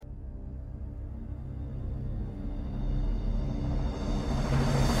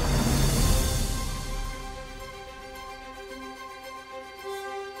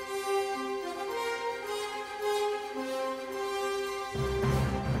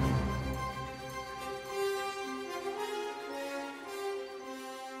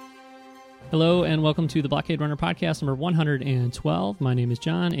Hello and welcome to the Blockade Runner podcast number 112. My name is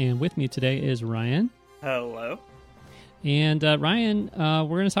John, and with me today is Ryan. Hello. And Ryan,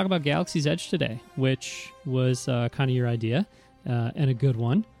 we're going to talk about Galaxy's Edge today, which was kind of your idea, and a good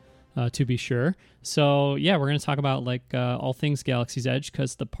one, to be sure. So yeah, we're going to talk about all things Galaxy's Edge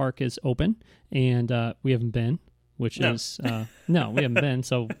because the park is open, and we haven't been, which is no, we haven't been.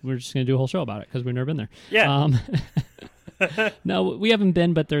 So we're just going to do a whole show about it because we've never been there. Yeah. No, we haven't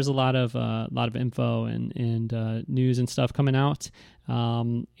been, but there's a lot of info and news and stuff coming out.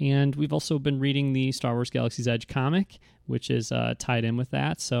 And we've also been reading the Star Wars Galaxy's Edge comic, which is tied in with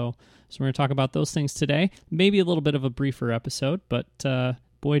that. So we're going to talk about those things today. Maybe a little bit of a briefer episode, but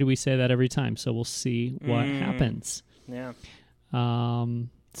boy, do we say that every time. So we'll see what happens. Yeah.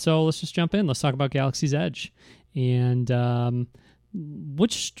 So let's just jump in. Let's talk about Galaxy's Edge. And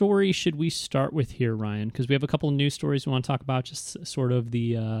which story should we start with here, Ryan? Because we have a couple of news stories we want to talk about, just sort of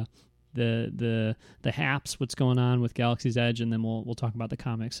the haps, what's going on with Galaxy's Edge, and then we'll talk about the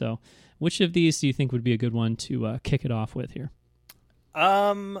comic. So, which of these do you think would be a good one to kick it off with here?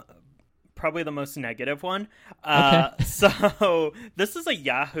 Probably the most negative one. Okay. So this is a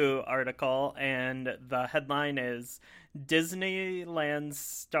Yahoo article, and the headline is Disneyland's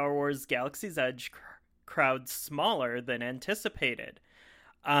Star Wars Galaxy's Edge crowd smaller than anticipated.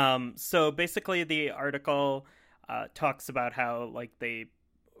 So basically the article talks about how they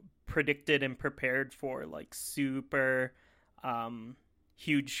predicted and prepared for super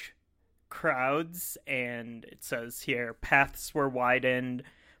huge crowds, and it says here paths were widened,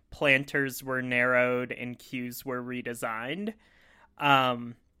 planters were narrowed, and queues were redesigned.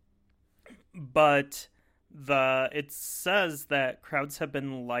 But it says that crowds have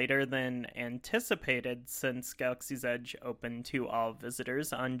been lighter than anticipated since Galaxy's Edge opened to all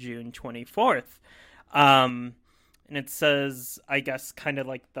visitors on June 24th. And it says, I guess, kind of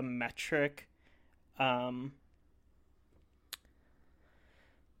like the metric,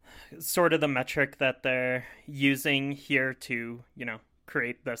 sort of the metric that they're using here to,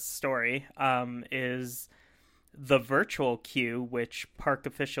 create this story, is the virtual queue, which park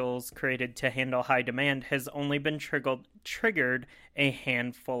officials created to handle high demand, has only been triggered a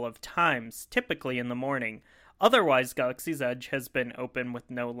handful of times, typically in the morning. Otherwise, Galaxy's Edge has been open with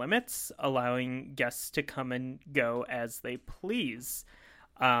no limits, allowing guests to come and go as they please.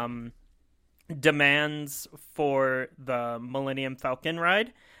 Demands for the Millennium Falcon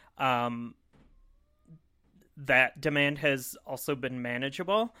ride, that demand has also been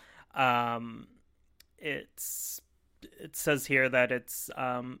manageable. It says here that it's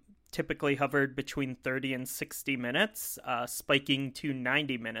typically hovered between 30 and 60 minutes, spiking to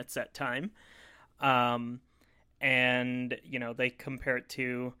 90 minutes at time. And, they compare it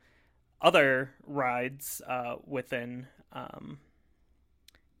to other rides within,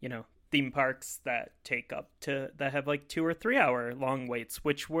 theme parks that have 2 or 3 hour long waits,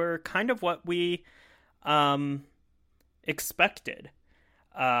 which were kind of what we expected.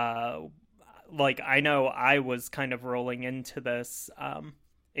 I know I was kind of rolling into this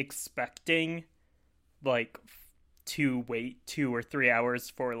expecting to wait 2 or 3 hours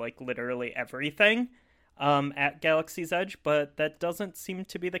for literally everything at Galaxy's Edge, but that doesn't seem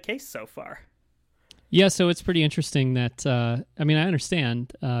to be the case so far. Yeah, so it's pretty interesting that, I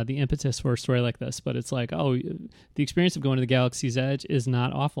understand the impetus for a story like this, but it's the experience of going to the Galaxy's Edge is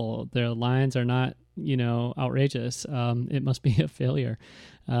not awful. Their lines are not, outrageous. It must be a failure.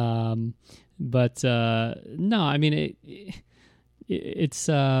 But no, it's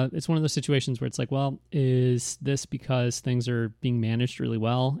one of those situations where it's is this because things are being managed really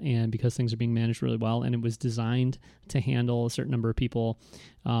well, and because things are being managed really well, and it was designed to handle a certain number of people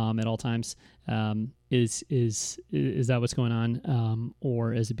at all times? Is that what's going on,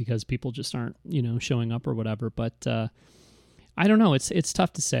 or is it because people just aren't showing up or whatever? But I don't know. It's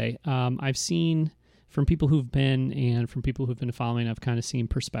tough to say. I've seen from people who've been and from people who've been following, I've kind of seen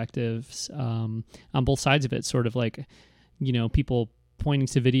perspectives on both sides of it, sort of people pointing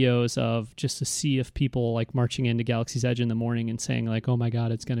to videos of just a sea of people marching into Galaxy's Edge in the morning and saying oh my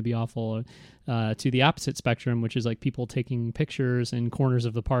God, it's going to be awful, to the opposite spectrum, which is people taking pictures in corners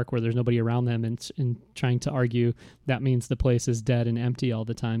of the park where there's nobody around them and trying to argue that means the place is dead and empty all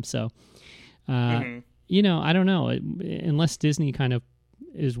the time. So, I don't know, unless Disney kind of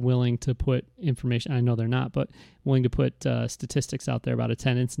is willing to put information, I know they're not, but willing to put statistics out there about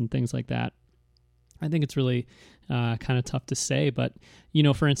attendance and things like that. I think it's really kind of tough to say, but,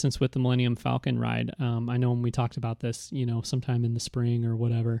 for instance, with the Millennium Falcon ride, I know when we talked about this, sometime in the spring or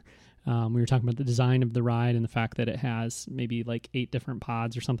whatever, We were talking about the design of the ride and the fact that it has maybe like 8 different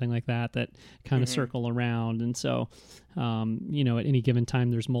pods or something like that kind of circle around. And so, at any given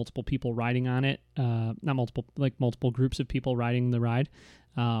time, there's multiple people riding on it, not multiple, like multiple groups of people riding the ride.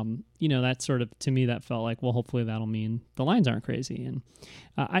 That sort of, to me, that felt like, well, hopefully that'll mean the lines aren't crazy. And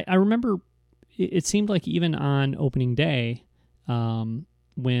I remember it seemed like even on opening day,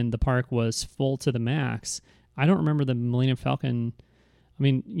 when the park was full to the max, I don't remember the Millennium Falcon. I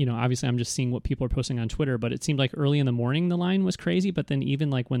mean, obviously I'm just seeing what people are posting on Twitter, but it seemed like early in the morning the line was crazy. But then even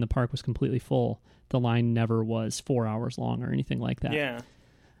like when the park was completely full, the line never was 4 hours long or anything like that. Yeah.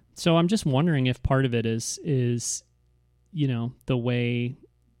 So I'm just wondering if part of it is the way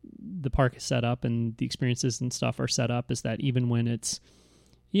the park is set up and the experiences and stuff are set up, is that even when it's,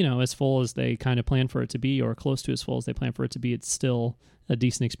 as full as they kind of plan for it to be, or close to as full as they plan for it to be, it's still a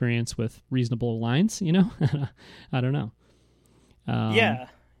decent experience with reasonable lines, I don't know.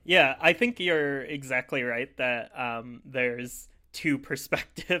 Yeah, I think you're exactly right that there's two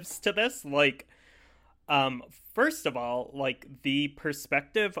perspectives to this. Like, first of all, like the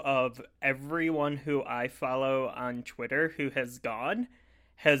perspective of everyone who I follow on Twitter who has gone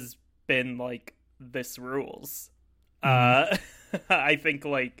has been like, this rules. I think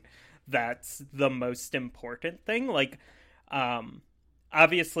like that's the most important thing. Like,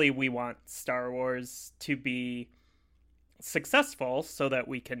 obviously we want Star Wars to be successful so that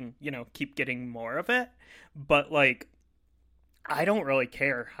we can, keep getting more of it. But like, I don't really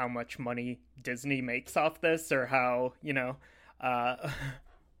care how much money Disney makes off this or how,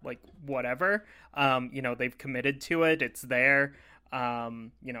 like whatever. They've committed to it. It's there.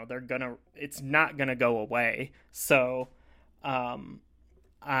 It's not gonna go away. So,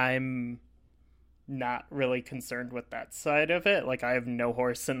 I'm not really concerned with that side of it. Like, I have no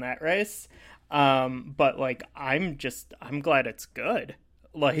horse in that race. But like, I'm glad it's good.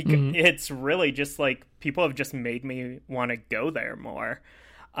 Like, it's really just like, people have just made me want to go there more.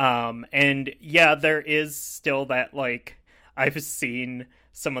 And yeah, there is still that, like, I've seen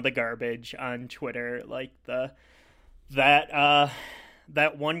some of the garbage on Twitter, like that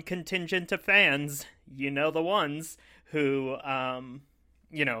one contingent of fans, the ones who,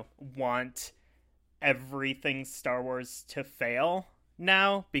 want everything Star Wars to fail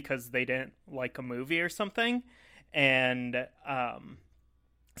now because they didn't like a movie or something. And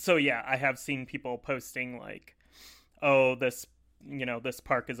so yeah, I have seen people posting like, oh, this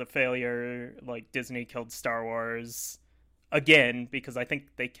park is a failure, like Disney killed Star Wars again, because I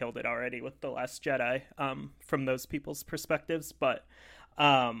think they killed it already with The Last Jedi, from those people's perspectives. But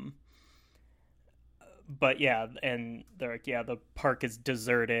yeah, and they're like, yeah, the park is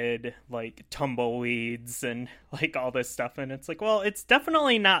deserted, like tumbleweeds and like all this stuff. And it's like, well, it's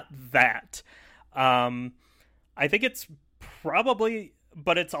definitely not that. I think it's probably,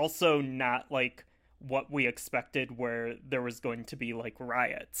 but it's also not like what we expected, where there was going to be like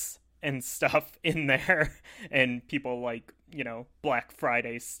riots and stuff in there and people like, Black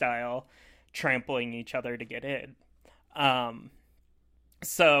Friday style trampling each other to get in.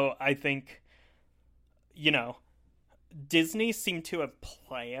 So I think, Disney seemed to have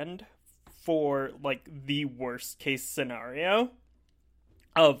planned for like the worst case scenario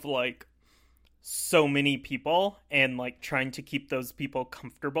of like so many people and like trying to keep those people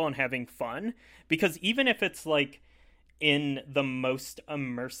comfortable and having fun. Because even if it's like in the most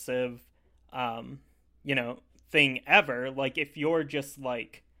immersive, thing ever, like if you're just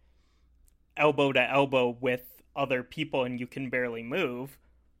like elbow to elbow with other people and you can barely move,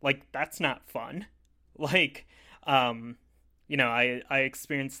 like that's not fun. Like, I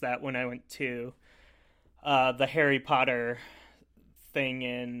experienced that when I went to the Harry Potter thing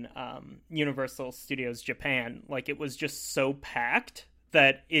in Universal Studios Japan. Like, it was just so packed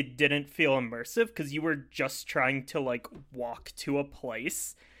that it didn't feel immersive because you were just trying to like walk to a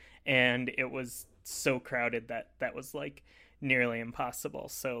place, and it was so crowded that was like nearly impossible.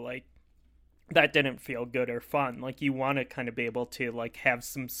 So like, that didn't feel good or fun. Like, you want to kind of be able to like have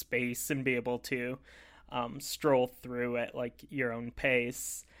some space and be able to stroll through at like your own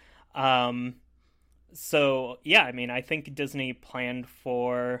pace. So yeah, I mean, I think Disney planned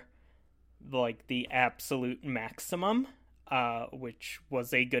for like the absolute maximum, which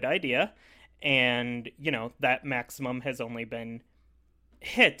was a good idea. And, that maximum has only been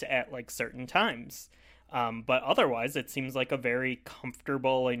hit at like certain times. But otherwise it seems like a very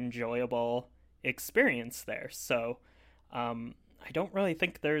comfortable, enjoyable experience there. So, I don't really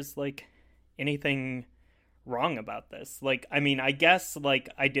think there's like anything wrong about this. Like, I mean, I guess like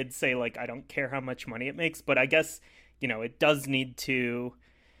I did say like I don't care how much money it makes, but I guess, it does need to,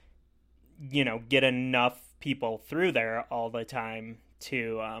 get enough people through there all the time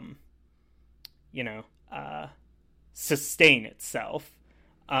to sustain itself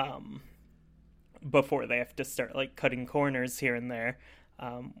before they have to start like cutting corners here and there,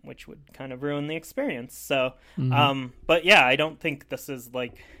 which would kind of ruin the experience. So, but yeah, I don't think this is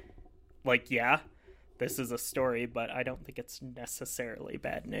this is a story, but I don't think it's necessarily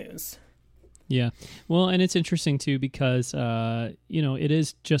bad news. Yeah. Well, and it's interesting too because, it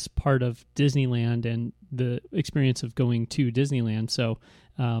is just part of Disneyland and the experience of going to Disneyland. So,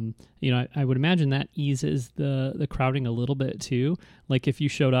 I would imagine that eases the crowding a little bit too. Like if you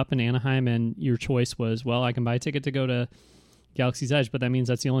showed up in Anaheim and your choice was, well, I can buy a ticket to go to Galaxy's Edge, but that means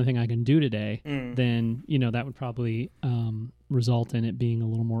that's the only thing I can do today, then, that would probably result in it being a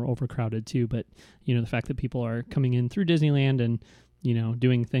little more overcrowded too. But, the fact that people are coming in through Disneyland and,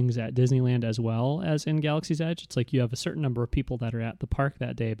 doing things at Disneyland as well as in Galaxy's Edge, it's like you have a certain number of people that are at the park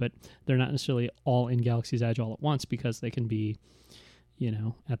that day, but they're not necessarily all in Galaxy's Edge all at once because they can be,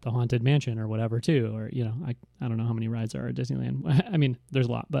 at the Haunted Mansion or whatever too, or, I don't know how many rides there are at Disneyland. I mean, there's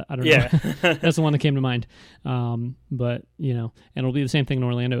a lot, but I don't know. That's the one that came to mind. But, and it'll be the same thing in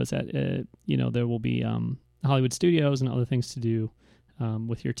Orlando is that, there will be Hollywood Studios and other things to do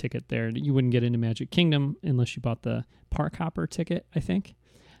with your ticket there. You wouldn't get into Magic Kingdom unless you bought the Park Hopper ticket, I think.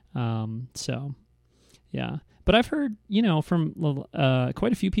 So, yeah. But I've heard, from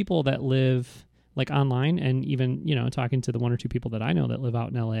quite a few people that live like online and even, talking to the one or two people that I know that live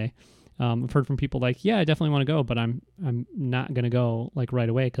out in LA, I've heard from people like, yeah, I definitely want to go, but I'm not going to go like right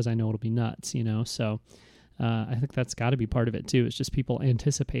away because I know it'll be nuts, So I think that's got to be part of it too. It's just people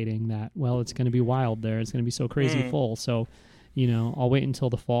anticipating that, well, it's going to be wild there. It's going to be so crazy full. So, I'll wait until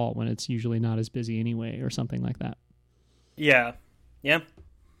the fall when it's usually not as busy anyway or something like that. Yeah. Yeah.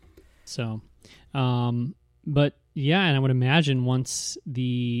 So, but yeah, and I would imagine once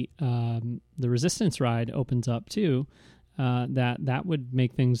the Resistance ride opens up too, that would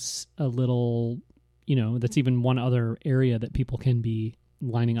make things a little, that's even one other area that people can be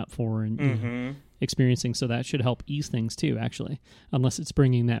lining up for and experiencing. So that should help ease things too, actually, unless it's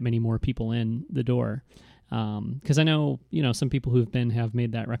bringing that many more people in the door. Because I know, some people who've been have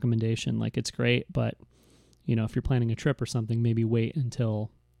made that recommendation, like it's great, but if you're planning a trip or something, maybe wait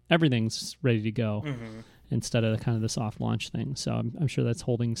until everything's ready to go instead of kind of the soft launch thing. So I'm sure that's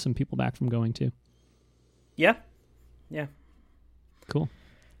holding some people back from going too. Yeah. Yeah. Cool.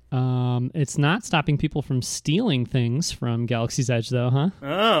 It's not stopping people from stealing things from Galaxy's Edge though, huh?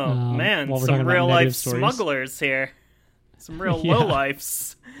 Oh, man. Some real life smugglers here. Some real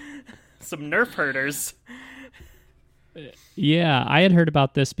lowlifes. Some nerf herders. Yeah, I had heard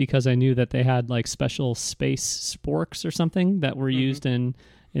about this because I knew that they had like special space sporks or something that were used in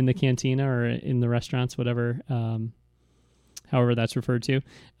the cantina or in the restaurants, whatever, however that's referred to.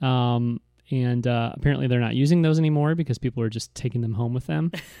 And apparently they're not using those anymore because people are just taking them home with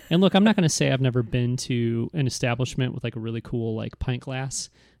them. And look, I'm not going to say I've never been to an establishment with like a really cool like pint glass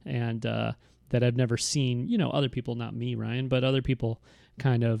and that I've never seen, other people, not me, Ryan, but other people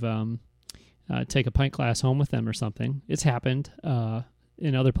kind of take a pint glass home with them or something. It's happened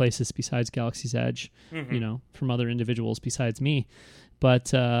in other places besides Galaxy's Edge, from other individuals besides me.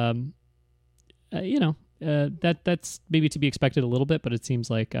 But, that's maybe to be expected a little bit, but it seems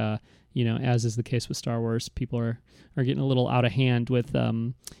like, as is the case with Star Wars, people are getting a little out of hand with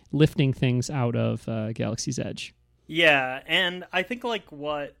lifting things out of Galaxy's Edge. Yeah, and I think like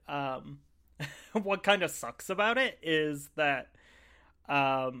what kind of sucks about it is that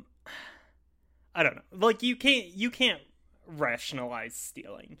I don't know. Like you can't rationalize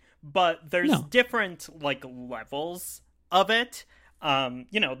stealing, but there's different like levels of it.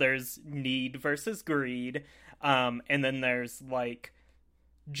 There's need versus greed, and then there's like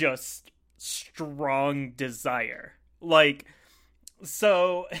just strong desire. Like,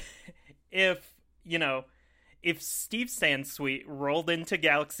 so if Steve Sansweet rolled into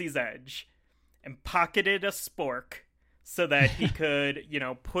Galaxy's Edge and pocketed a spork so that he could,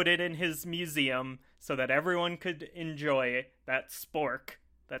 put it in his museum so that everyone could enjoy that spork,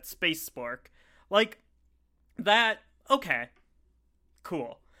 that space spork, like that, okay,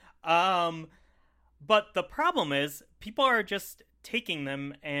 cool. But the problem is people are just taking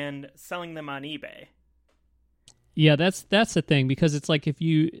them and selling them on eBay. Yeah, that's the thing, because it's like if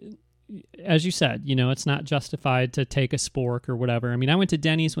you, as you said, it's not justified to take a spork or whatever. I mean, I went to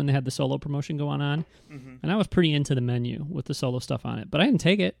Denny's when they had the Solo promotion going on, and I was pretty into the menu with the Solo stuff on it, but I didn't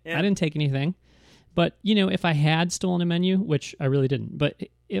take it. Yeah. I didn't take anything. But, if I had stolen a menu, which I really didn't, but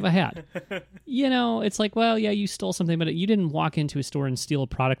if I had, it's like, well, yeah, you stole something, but you didn't walk into a store and steal a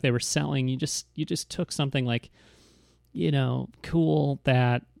product they were selling. You just took something like, cool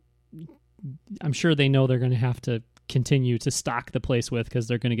that I'm sure they know they're going to have to continue to stock the place with because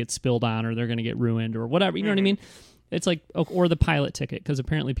they're going to get spilled on or they're going to get ruined or whatever. You know what I mean? It's like, or the pilot ticket, because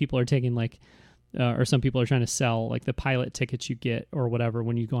apparently people are taking like, or some people are trying to sell like the pilot tickets you get or whatever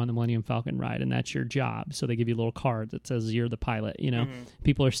when you go on the Millennium Falcon ride, and that's your job. So they give you a little card that says you're the pilot, you know.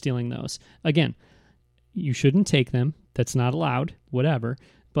 People are stealing those. Again, you shouldn't take them. That's not allowed, whatever.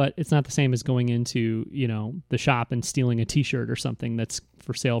 But it's not the same as going into, you know, the shop and stealing a T-shirt or something that's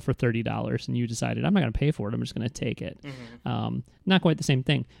for sale for $30 and you decided, I'm not going to pay for it. I'm just going to take it. Not quite the same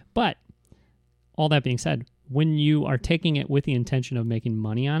thing. But all that being said, when you are taking it with the intention of making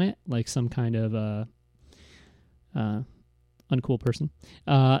money on it, like some kind of uncool person,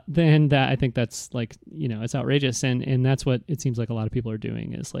 then that I think that's like, you know, it's outrageous. And that's what it seems like a lot of people are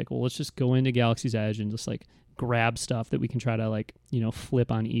doing is like, well, let's just go into Galaxy's Edge and just like grab stuff that we can try to like, you know,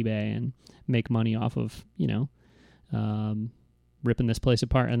 flip on eBay and make money off of, you know, ripping this place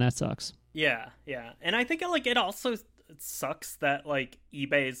apart. And that sucks. Yeah. And I think like it also sucks that like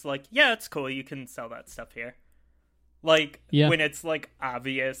eBay's like, yeah, it's cool, you can sell that stuff here. Like when it's like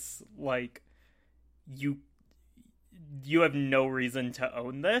obvious, like you have no reason to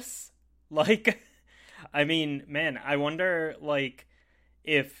own this. Like, I mean, man, I wonder like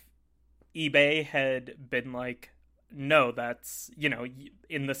if eBay had been like, no, that's, you know,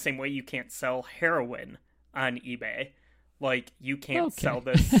 in the same way you can't sell heroin on eBay, like you can't sell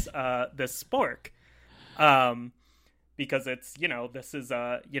this this spork, because it's, you know, this is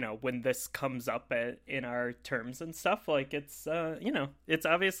you know, when this comes up in our terms and stuff, like it's you know, it's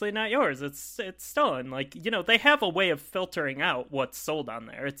obviously not yours, it's stolen. Like, you know, they have a way of filtering out what's sold on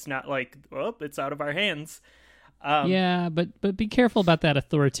there. It's not like, well, it's out of our hands. Yeah, but be careful about that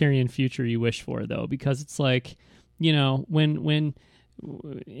authoritarian future you wish for, though, because it's like, you know, when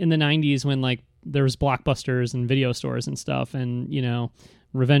in the 90s when like there was Blockbusters and video stores and stuff, and, you know,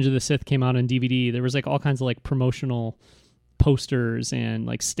 Revenge of the Sith came out on DVD, there was like all kinds of like promotional posters and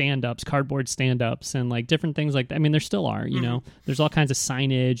like stand-ups, cardboard stand-ups, and like different things like that. I mean, there still are, you know, there's all kinds of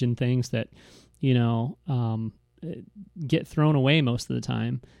signage and things that, you know, get thrown away most of the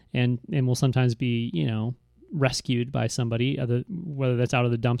time, and will sometimes be, you know, rescued by somebody, whether that's out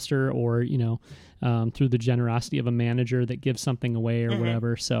of the dumpster or, you know, through the generosity of a manager that gives something away or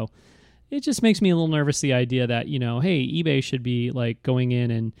whatever. So it just makes me a little nervous, the idea that, you know, hey, eBay should be like going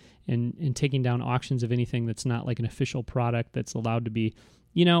in and taking down auctions of anything that's not like an official product that's allowed to be,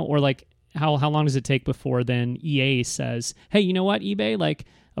 you know, or like how long does it take before then EA says, hey, you know what, eBay, like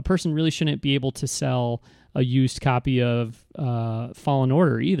a person really shouldn't be able to sell a used copy of Fallen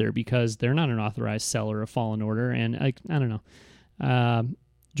Order either, because they're not an authorized seller of Fallen Order. And I don't know.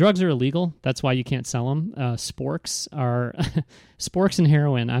 Drugs are illegal. That's why you can't sell them. Sporks and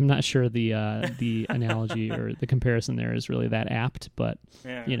heroin. I'm not sure the analogy or the comparison there is really that apt, but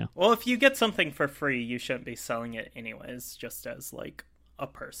you know. Well, if you get something for free, you shouldn't be selling it anyways, just as like a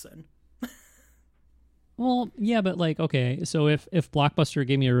person. Well, yeah, but like, okay, so if Blockbuster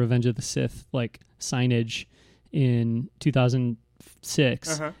gave me a Revenge of the Sith like signage in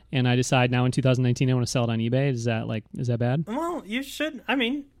 2006, and I decide now in 2019 I want to sell it on eBay, is that bad? Well, you should. I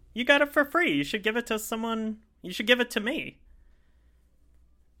mean, you got it for free. You should give it to someone. You should give it to me.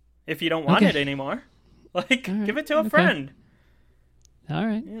 If you don't want it anymore, like give it to a friend. All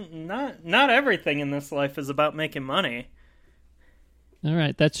right. Not everything in this life is about making money. All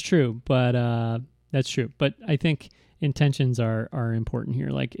right, that's true, but. That's true, but I think intentions are important here.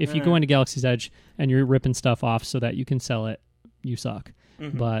 Like, if you go into Galaxy's Edge and you're ripping stuff off so that you can sell it, you suck.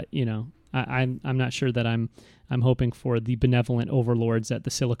 But, you know, I'm not sure that I'm hoping for the benevolent overlords at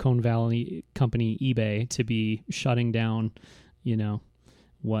the Silicon Valley company eBay to be shutting down, you know,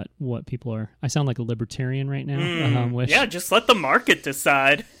 what people are. I sound like a libertarian right now. Yeah, just let the market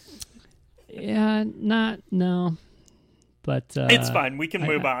decide. Yeah, no. But it's fine. We can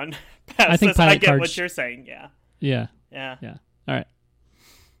move on. I think I get what you're saying. Yeah. All right.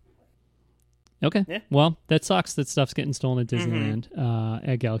 Okay. Yeah. Well, that sucks that stuff's getting stolen at Disneyland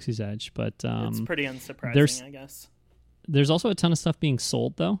at Galaxy's Edge, but it's pretty unsurprising, I guess. There's also a ton of stuff being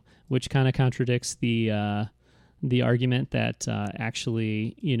sold though, which kind of contradicts the argument that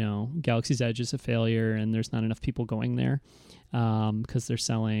actually, you know, Galaxy's Edge is a failure and there's not enough people going there, because they're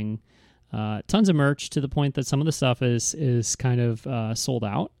selling tons of merch to the point that some of the stuff is kind of sold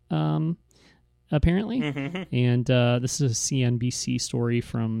out, apparently. And this is a CNBC story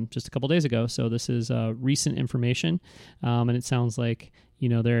from just a couple days ago, so this is recent information, and it sounds like, you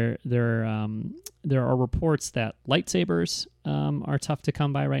know, there are reports that lightsabers are tough to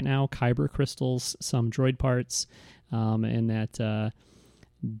come by right now, kyber crystals, some droid parts, and that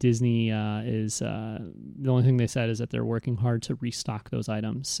Disney is the only thing they said is that they're working hard to restock those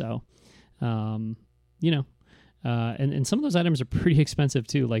items. So you know, and some of those items are pretty expensive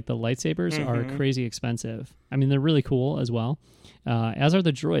too. Like the lightsabers are crazy expensive. I mean, they're really cool as well. As are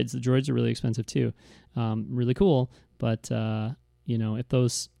the droids. The droids are really expensive too. Really cool. But, if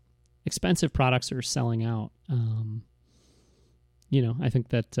those expensive products are selling out, I think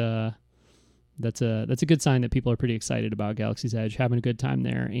that that's a good sign that people are pretty excited about Galaxy's Edge, having a good time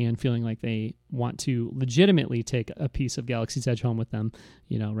there, and feeling like they want to legitimately take a piece of Galaxy's Edge home with them,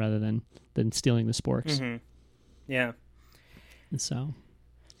 rather than stealing the sporks. Mm-hmm. Yeah. And so,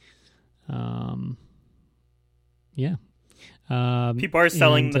 people are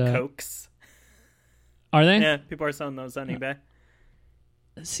selling the Cokes. Are they? Yeah, people are selling those on eBay.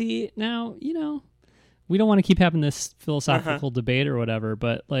 See, now, we don't want to keep having this philosophical debate or whatever,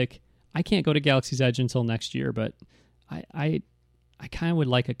 but like, I can't go to Galaxy's Edge until next year, but I kind of would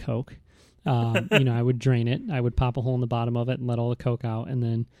like a Coke. I would drain it. I would pop a hole in the bottom of it and let all the Coke out, and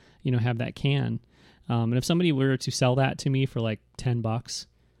then, have that can. And if somebody were to sell that to me for like $10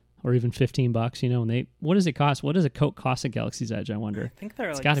 or even $15, and what does it cost? What does a Coke cost at Galaxy's Edge? I wonder. I think they're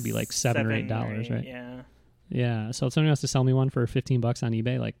it's got to be like $7 or $8, right? Yeah. Yeah. So if somebody wants to sell me one for $15 on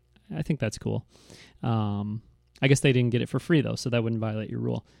eBay, like, I think that's cool. I guess they didn't get it for free though, so that wouldn't violate your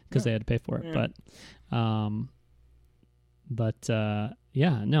rule because they had to pay for it. Yeah.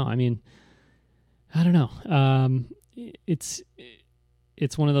 Yeah, no, I mean, I don't know. It's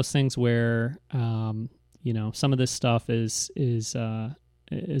one of those things where some of this stuff is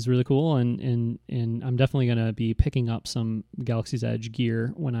really cool, and I'm definitely going to be picking up some Galaxy's Edge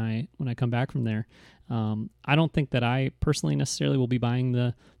gear when I come back from there. I don't think that I personally necessarily will be buying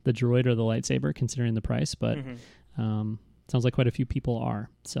the droid or the lightsaber, considering the price, but sounds like quite a few people are.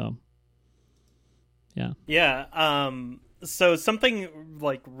 So, yeah. Yeah. So something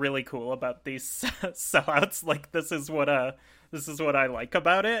like really cool about these sellouts, like this is what I like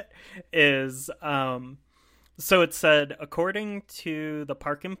about it, is so it said, according to the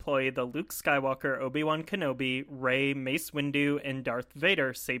park employee, the Luke Skywalker, Obi-Wan Kenobi, Rey, Mace Windu, and Darth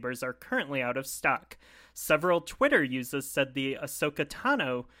Vader sabers are currently out of stock. Several Twitter users said the Ahsoka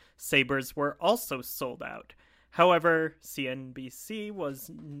Tano sabers were also sold out. However, CNBC was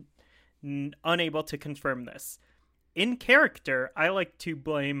unable to confirm this. In character, I like to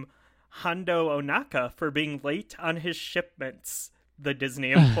blame Hondo Onaka for being late on his shipments, the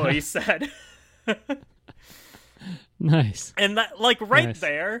Disney employee said. Nice. And that, like, right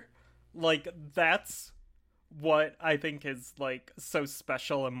there, like, that's what I think is, like, so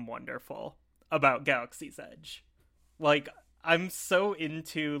special and wonderful about Galaxy's Edge. Like, I'm so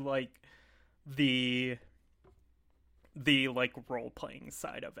into, like, the like, role-playing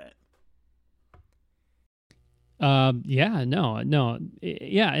side of it. Yeah, and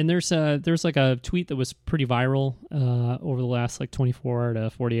there's like a tweet that was pretty viral over the last like 24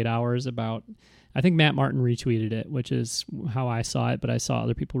 to 48 hours about, I think Matt Martin retweeted it, which is how I saw it, but I saw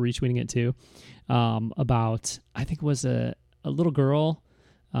other people retweeting it too, about, I think it was a little girl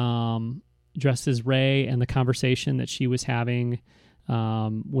dressed as Rey, and the conversation that she was having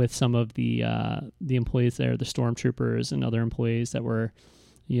with some of the employees there, the stormtroopers and other employees that were,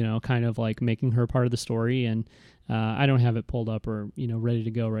 kind of like making her part of the story. And I don't have it pulled up or, ready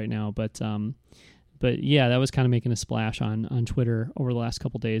to go right now. But yeah, that was kind of making a splash on Twitter over the last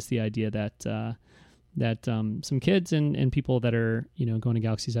couple of days. The idea that some kids and people that are, going to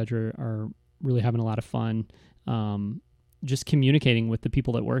Galaxy's Edge are really having a lot of fun, just communicating with the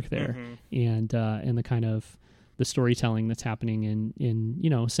people that work there, and the kind of the storytelling that's happening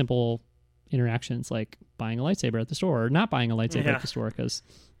in simple interactions, like buying a lightsaber at the store or not buying a lightsaber at the store because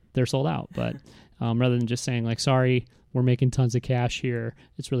they're sold out. But rather than just saying like, sorry, we're making tons of cash here,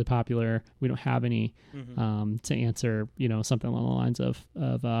 it's really popular, we don't have any, to answer, something along the lines of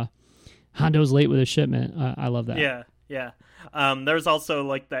Hondo's late with his shipment. I love that. Yeah. There's also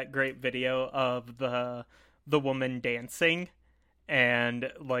like that great video of the woman dancing and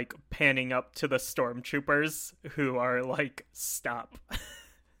like panning up to the stormtroopers who are like, stop.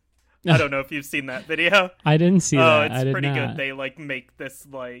 I don't know if you've seen that video. I didn't see that. Oh, it's I did pretty not. good. They like make this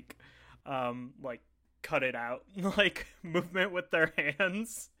like cut it out like movement with their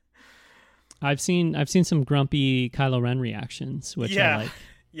hands. I've seen some grumpy Kylo Ren reactions, which I like.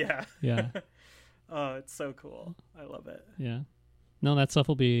 Yeah. Oh, it's so cool. I love it. Yeah. No, that stuff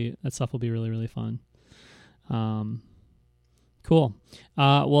will be really, really fun. Cool.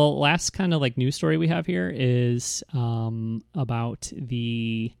 Well, last kind of like news story we have here is about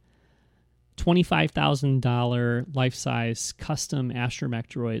the $25,000 life-size custom astromech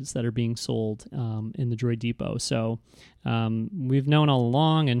droids that are being sold in the Droid Depot. So we've known all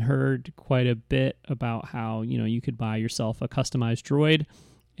along and heard quite a bit about how, you could buy yourself a customized droid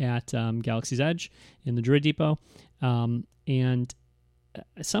at Galaxy's Edge in the Droid Depot, and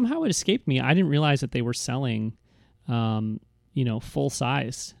somehow it escaped me. I didn't realize that they were selling, full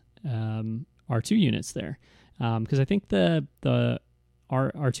size R2 units there, because I think the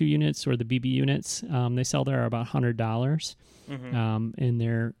R2 units or the BB units they sell there are about $100, and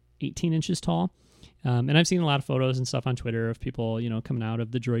they're 18 inches tall. And I've seen a lot of photos and stuff on Twitter of people, coming out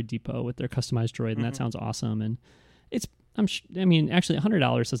of the Droid Depot with their customized droid, and that sounds awesome. And actually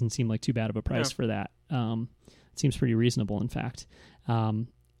 $100 doesn't seem like too bad of a price for that. It seems pretty reasonable, in fact.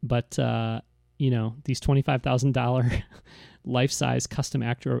 But these $25,000 life-size custom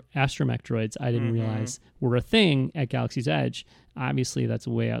astromech droids, I didn't realize were a thing at Galaxy's Edge. Obviously, that's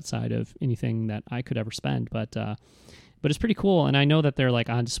way outside of anything that I could ever spend, but it's pretty cool. And I know that they're like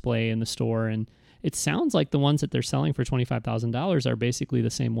on display in the store, and it sounds like the ones that they're selling for $25,000 are basically the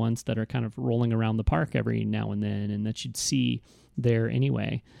same ones that are kind of rolling around the park every now and then, and that you'd see there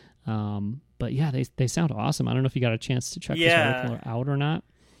anyway. But yeah, they sound awesome. I don't know if you got a chance to check this article out or not.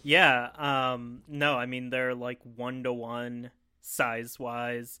 Yeah. No, I mean, they're like 1-to-1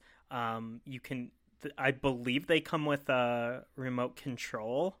 size-wise. I believe they come with a remote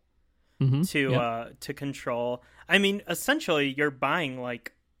control to control. I mean, essentially, you're buying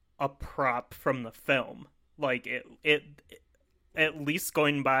like a prop from the film. Like it at least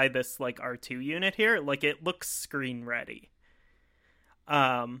going by this like R2 unit here, like it looks screen ready.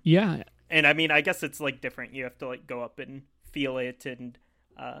 Yeah. And I mean, I guess it's like different. You have to like go up and feel it and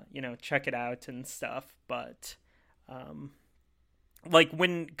check it out and stuff. But like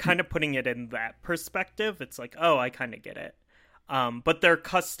when kind of putting it in that perspective, it's like, oh, I kind of get it. But they're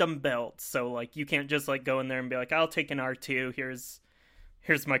custom built, so like you can't just like go in there and be like, I'll take an R2.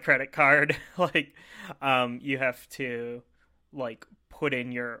 Here's my credit card. Like, you have to like put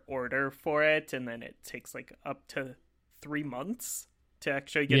in your order for it, and then it takes like up to 3 months to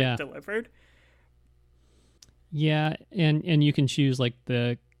actually get it delivered. Yeah, and you can choose like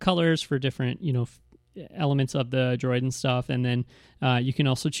the colors for different, elements of the droid and stuff, and then you can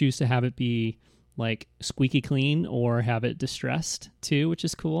also choose to have it be like squeaky clean or have it distressed too, which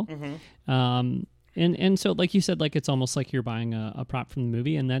is cool. And so, like you said, like it's almost like you're buying a prop from the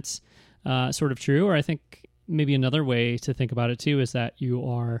movie, and that's sort of true. Or I think maybe another way to think about it too is that you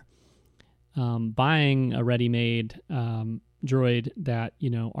are buying a ready-made droid that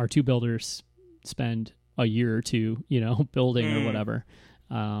R2 builders spend a year or two, building or whatever,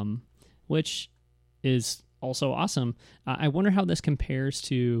 which is also awesome. I wonder how this compares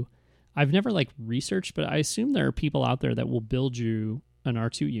to. I've never like researched, but I assume there are people out there that will build you an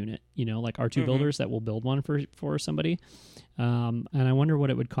R2 unit, like R2 builders that will build one for somebody. And I wonder what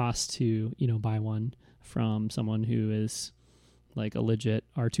it would cost to, buy one from someone who is like a legit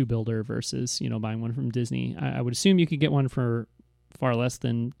R2 builder versus, buying one from Disney. I would assume you could get one for far less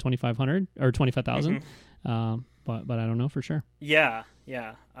than 2,500 or 25,000. But I don't know for sure. Yeah.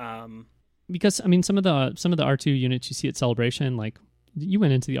 Because I mean, some of the R2 units you see at Celebration, like you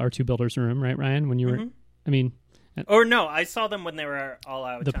went into the R2 builders room, right, Ryan? When you were, I mean, or no, I saw them when they were all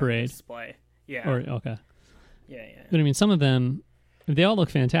out the parade display. Yeah. Okay. Yeah. But I mean, some of them, they all look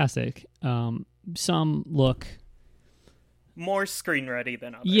fantastic. Some look more screen ready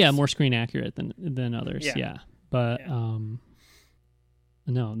than others. Yeah, more screen accurate than others. Yeah. But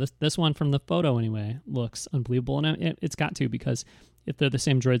no, this one from the photo anyway looks unbelievable, and it's got to, because if they're the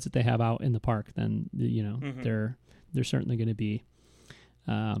same droids that they have out in the park, then they're certainly going to be,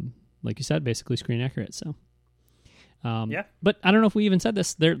 like you said, basically screen accurate. So. But I don't know if we even said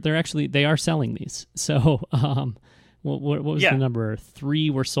this. They are selling these. So, what was the number? 3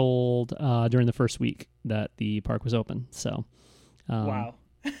 were sold during the first week that the park was open. So, wow.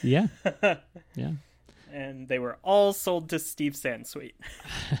 Yeah. And they were all sold to Steve Sansweet.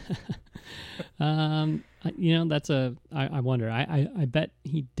 That's I wonder. I bet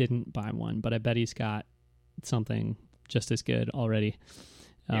he didn't buy one, but I bet he's got something just as good already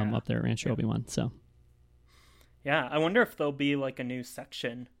up there at Rancho Obi-Wan. So. Yeah, I wonder if there'll be like a new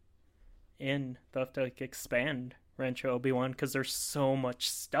section they'll have to like expand Rancho Obi-Wan, because there's so much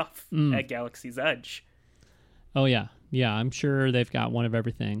stuff at Galaxy's Edge. Oh yeah. I'm sure they've got one of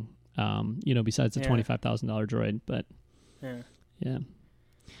everything, besides the $25,000 droid, but yeah.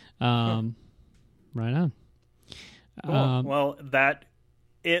 Right on. Cool. Well,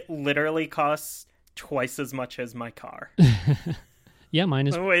 it literally costs twice as much as my car. Yeah, mine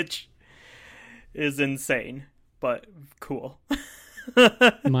is. Which is insane. But cool.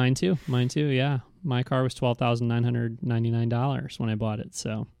 Mine too. Yeah, my car was $12,999 when I bought it.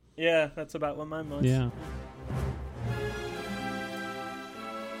 So yeah, that's about what mine was. Yeah.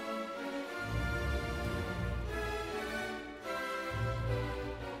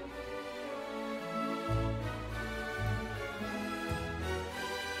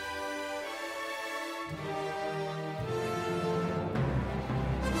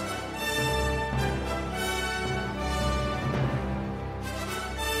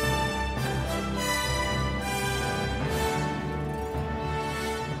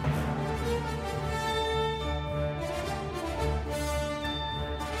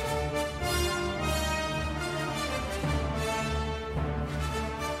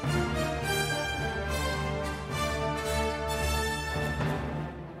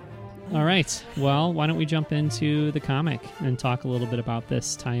 All right. Well, why don't we jump into the comic and talk a little bit about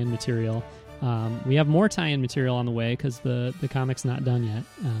this tie-in material? We have more tie-in material on the way because the comic's not done yet.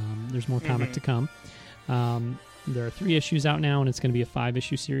 There's more comic to come. There are 3 issues out now, and it's going to be a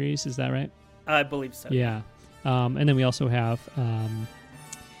 5-issue series. Is that right? I believe so. Yeah. And then we also have,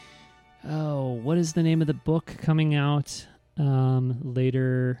 what is the name of the book coming out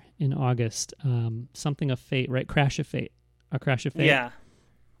later in August? Something of Fate, right? Crash of Fate. A Crash of Fate. Yeah.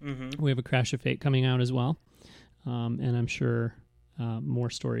 We have a Crash of Fate coming out as well. And I'm sure more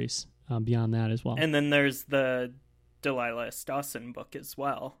stories beyond that as well. And then there's the Delilah S. Dawson book as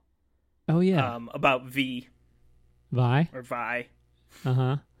well. Oh, yeah. About Vi. Vi?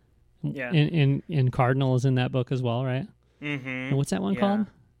 Uh-huh. Yeah. And Cardinal is in that book as well, right? Mm-hmm. And what's that one called?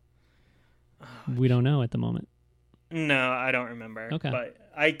 We don't know at the moment. No, I don't remember. Okay. But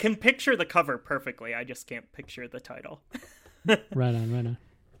I can picture the cover perfectly. I just can't picture the title. Right on.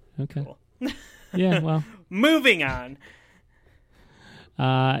 Okay. Cool. Yeah, well. Moving on.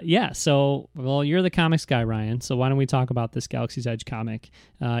 So, you're the comics guy, Ryan, so why don't we talk about this Galaxy's Edge comic?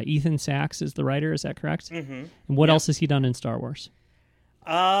 Ethan Sachs is the writer, is that correct? Mm-hmm. And what else has he done in Star Wars?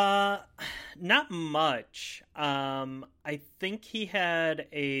 Not much. I think he had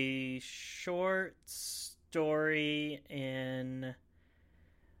a short story in,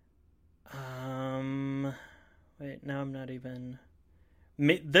 wait, now I'm not even,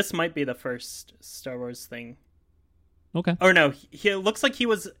 this might be the first Star Wars thing. Okay. Or no, it looks like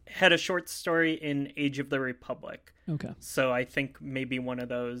he had a short story in Age of the Republic. Okay. So I think maybe one of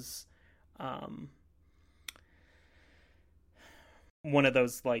those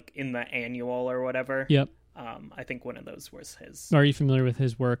like in the annual or whatever. Yep. I think one of those was his. Are you familiar with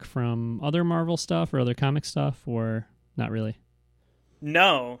his work from other Marvel stuff or other comic stuff, or not really?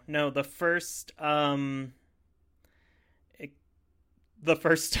 No. The first time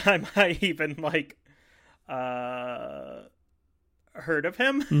I even heard of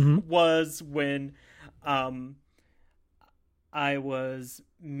him was when I was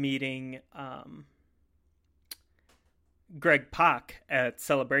meeting Greg Pak at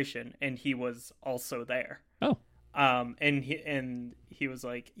Celebration, and he was also there. Oh. And he was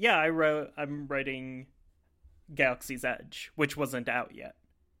like, "Yeah, I'm writing Galaxy's Edge, which wasn't out yet."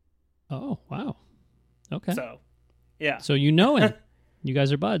 Oh, wow. Okay. So, yeah. So you know him. You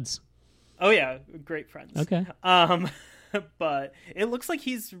guys are buds. Oh yeah, great friends. Okay. But it looks like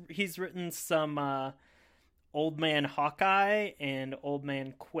he's written some Old Man Hawkeye and Old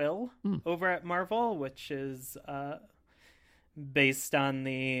Man Quill over at Marvel, which is based on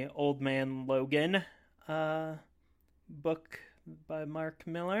the Old Man Logan book by Mark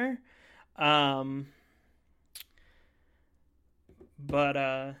Miller.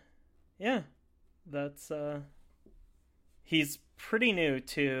 Yeah, that's he's pretty new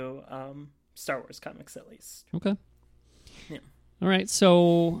to Star Wars comics, at least. Okay. Yeah. All right.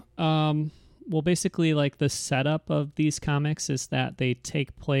 So, basically, like the setup of these comics is that they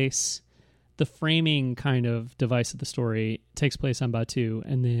take place. The framing kind of device of the story takes place on Batuu,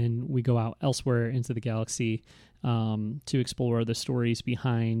 and then we go out elsewhere into the galaxy to explore the stories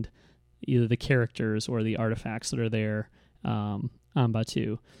behind either the characters or the artifacts that are there on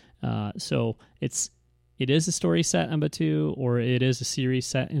Batuu. So it is a story set on Batuu, or it is a series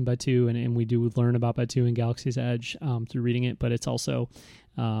set in Batuu, and we do learn about Batuu and Galaxy's Edge through reading it, but it's also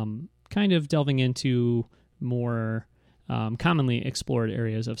kind of delving into more commonly explored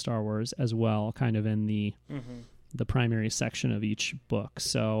areas of Star Wars as well, kind of in the primary section of each book.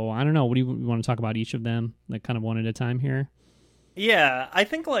 So I don't know. What do you want to talk about each of them, like kind of one at a time here? Yeah, I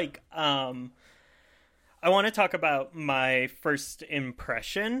think I want to talk about my first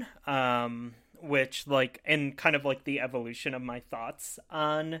impression, which and kind of the evolution of my thoughts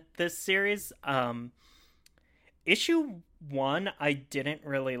on this series. Issue 1, I didn't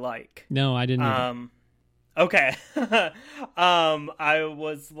really like. No, I didn't either. Okay. I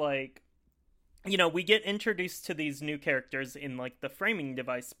was we get introduced to these new characters in the framing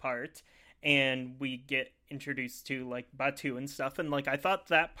device part, and we get introduced to Batuu and stuff, and I thought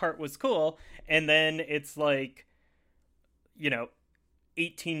that part was cool, and then it's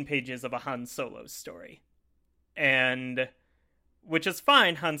 18 pages of a Han Solo story, and which is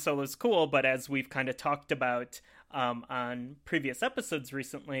fine. Han Solo's cool, but as we've kind of talked about on previous episodes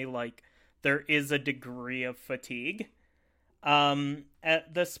recently, there is a degree of fatigue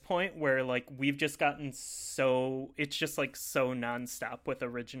at this point where we've just gotten it's just so nonstop with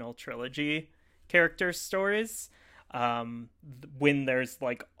original trilogy character stories, when there's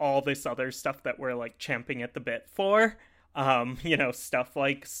all this other stuff that we're champing at the bit for, stuff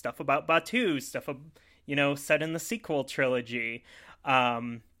about Batuu, stuff set in the sequel trilogy,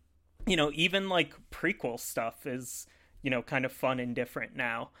 even like prequel stuff is, kind of fun and different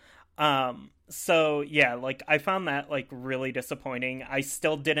now. So yeah, like I found that like really disappointing. I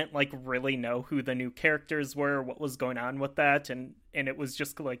still didn't like really know who the new characters were, what was going on with that, and it was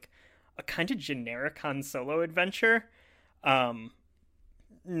just like a kind of generic Han Solo adventure. Um,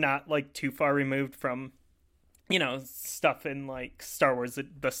 Not like too far removed from, stuff in like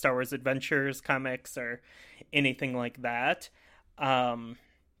the Star Wars Adventures comics or anything like that. Um,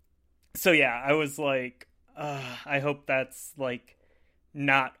 so yeah, I was like, I hope that's like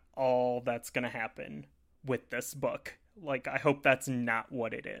not all that's gonna happen with this book. Like, I hope that's not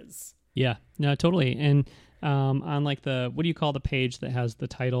what it is. Yeah, no, totally. And on like what do you call the page that has the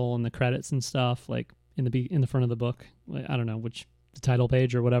title and the credits and stuff, like in the front of the book? I don't know which, the title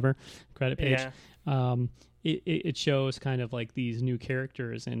page or whatever, credit page. Yeah. It shows kind of like these new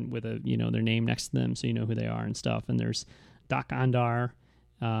characters and with their name next to them, so you know who they are and stuff. And there's Doc Ondar,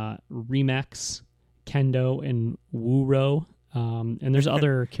 Remex, Kendo, and Wuro. And there's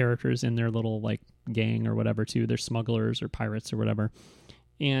other characters in their little like gang or whatever too. They're smugglers or pirates or whatever.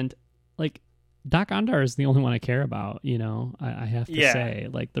 And like Doc Ondar is the only one I care about, I have to say.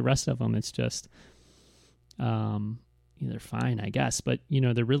 Like the rest of them, it's just they're fine, I guess, but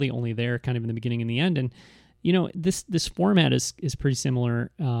they're really only there kind of in the beginning and the end. And this format is pretty similar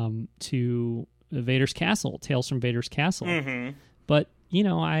to Vader's Castle, Tales from Vader's Castle. Mm-hmm. But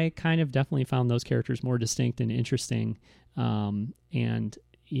I kind of definitely found those characters more distinct and interesting. And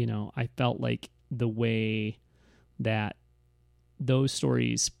I felt like the way that those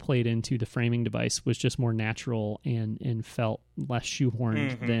stories played into the framing device was just more natural and felt less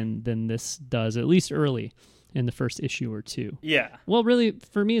shoehorned than this does, at least early in the first issue or two. Yeah. Well, really,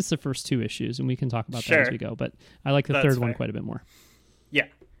 for me, it's the first two issues, and we can talk about that as we go. But I like the third one quite a bit more. Yeah.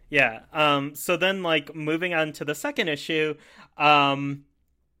 Yeah. So then, like, moving on to the second issue,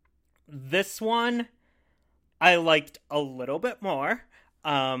 this one I liked a little bit more,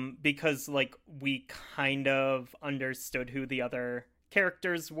 because, like, we kind of understood who the other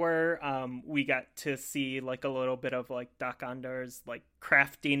characters were. We got to see, like, a little bit of, like, Doc Ondar's, like,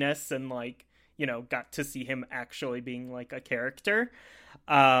 craftiness and, like, got to see him actually being like a character.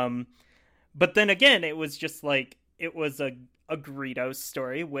 But then again, it was just like, it was a Greedo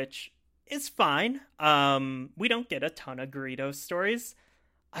story, which is fine. We don't get a ton of Greedo stories.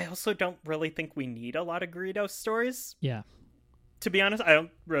 I also don't really think we need a lot of Greedo stories. Yeah. To be honest, I don't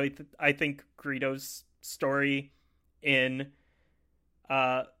really, I think Greedo's story in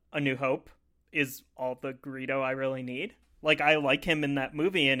A New Hope is all the Greedo I really need. Like, I like him in that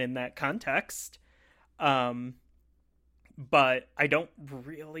movie and in that context. But I don't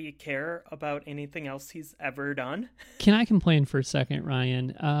really care about anything else he's ever done. Can I complain for a second,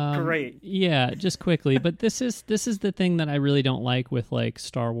 Ryan? Great. Yeah, just quickly. But this is the thing that I really don't like with like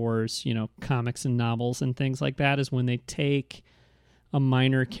Star Wars, comics and novels and things like that, is when they take a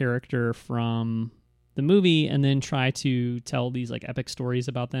minor character from the movie and then try to tell these like epic stories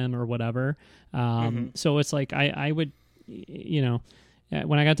about them or whatever. So it's like I would,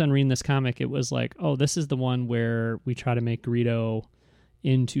 when I got done reading this comic, it was like, oh, this is the one where we try to make Greedo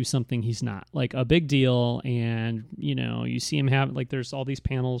into something he's not, like a big deal. And, you see him have, like, there's all these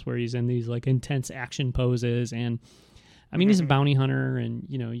panels where he's in these like intense action poses. And I mean, he's a bounty hunter and,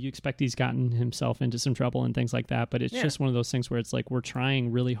 you expect he's gotten himself into some trouble and things like that. But it's just one of those things where it's like, we're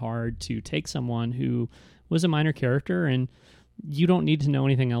trying really hard to take someone who was a minor character and you don't need to know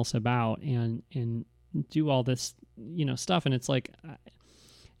anything else about and do all this, stuff. And it's like,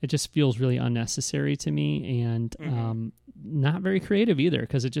 it just feels really unnecessary to me and not very creative either,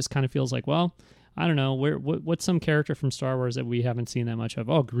 because it just kind of feels like, well, I don't know, what's some character from Star Wars that we haven't seen that much of?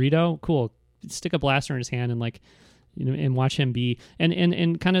 Oh, Greedo? Cool. Stick a blaster in his hand and like, and watch him be,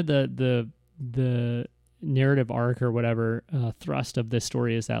 and kind of the narrative arc or whatever thrust of this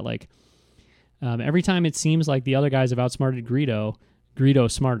story is that like every time it seems like the other guys have outsmarted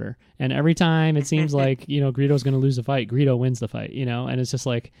Greedo's smarter. And every time it seems like, Greedo's going to lose the fight, Greedo wins the fight, and it's just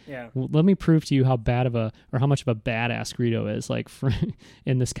like, let me prove to you how much of a badass Greedo is, like,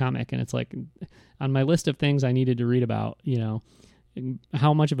 in this comic. And it's like, on my list of things I needed to read about,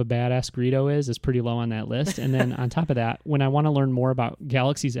 how much of a badass Greedo is pretty low on that list. And then on top of that, when I want to learn more about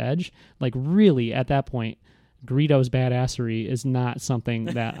Galaxy's Edge, like, really at that point, Greedo's badassery is not something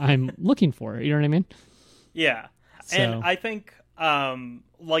that I'm looking for. You know what I mean? Yeah. So. And I think,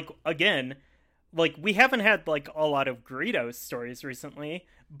 like, again, like, we haven't had like a lot of Greedo stories recently,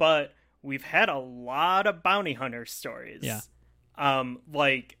 but we've had a lot of bounty hunter stories. Yeah.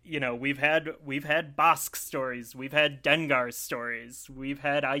 Like, we've had Bosk stories, we've had Dengar stories, we've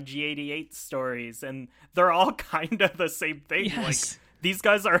had IG-88 stories, and they're all kind of the same thing. Yes. Like, these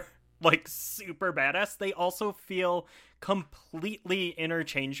guys are like super badass, they also feel completely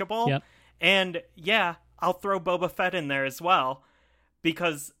interchangeable. Yep. And yeah, I'll throw Boba Fett in there as well,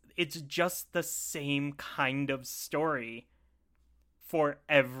 because it's just the same kind of story for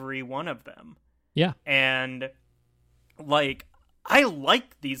every one of them. Yeah. And like, I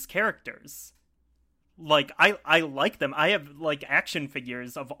like these characters. Like, I like them. I have like action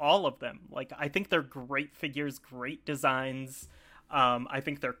figures of all of them. Like, I think they're great figures, great designs. I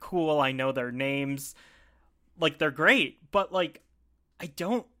think they're cool. I know their names. Like, they're great, but like, I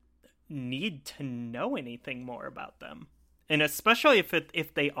don't need to know anything more about them. And especially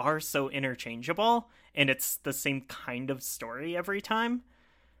if they are so interchangeable and it's the same kind of story every time,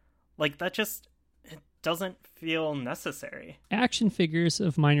 like, that just, it doesn't feel necessary. Action figures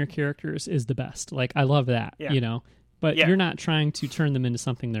of minor characters is the best. Like, I love that, Yeah. you know, but Yeah. you're not trying to turn them into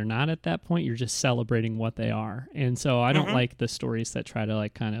something they're not at that point. You're just celebrating what they are. And so I don't like the stories that try to,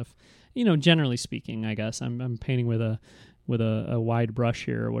 like, kind of, you know, generally speaking, I guess I'm painting with a wide brush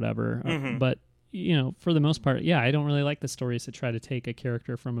here or whatever. But, you know, for the most part, yeah, I don't really like the stories that try to take a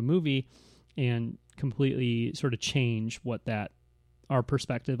character from a movie and completely sort of change what our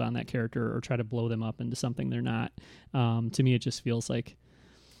perspective on that character, or try to blow them up into something they're not. To me, it just feels like,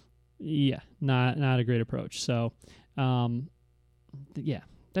 yeah, not a great approach. So, yeah,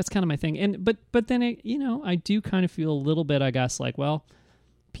 that's kind of my thing. And but then it, you know, I do kind of feel a little bit, I guess, like, well,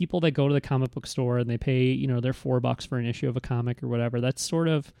 people that go to the comic book store and they pay, you know, their $4 for an issue of a comic or whatever, that's sort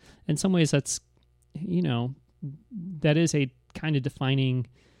of, in some ways, that's, you know, that is a kind of defining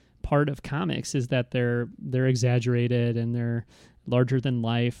part of comics, is that they're exaggerated and they're larger than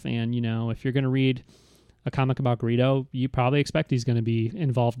life. And, you know, if you're going to read a comic about Greedo, you probably expect he's going to be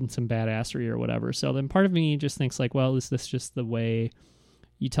involved in some badassery or whatever. So then part of me just thinks like, well, is this just the way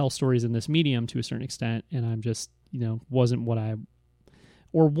you tell stories in this medium to a certain extent? And I'm just, you know, wasn't what I,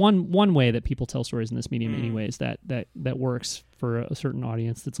 or one way that people tell stories in this medium anyways, that works for a certain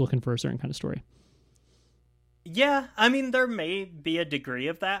audience that's looking for a certain kind of story. Yeah, I mean, there may be a degree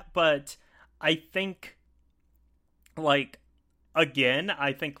of that, but I think, like, again,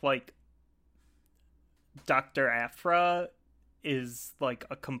 I think, like, Dr. Aphra is, like,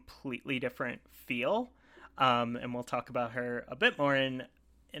 a completely different feel, and we'll talk about her a bit more in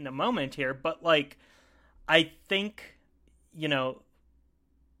a moment here, but, like, I think, you know,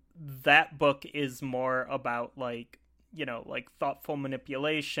 that book is more about, like, you know, like, thoughtful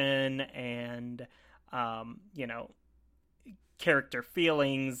manipulation and, you know, character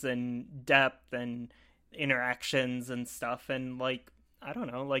feelings and depth and interactions and stuff. And, like, I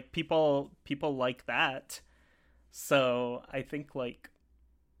don't know, like, people like that. So I think, like,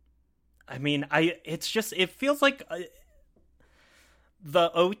 I mean, it's just, it feels like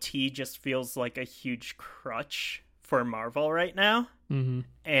the OT just feels like a huge crutch for Marvel right now. Mm-hmm.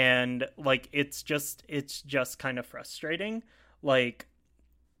 And, like, it's just kind of frustrating. Like,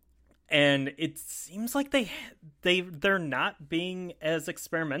 and it seems like they're not being as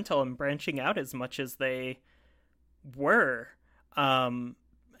experimental and branching out as much as they were. And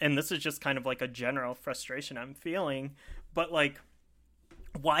this is just kind of like a general frustration I'm feeling. But, like,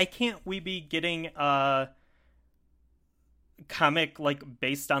 why can't we be getting a comic, like,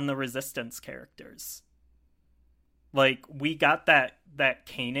 based on the Resistance characters? Like, we got that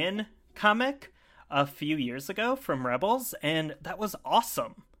Kanan comic a few years ago from Rebels, and that was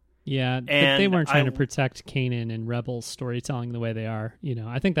awesome. Yeah, but they weren't trying to protect Kanan and Rebels storytelling the way they are. You know,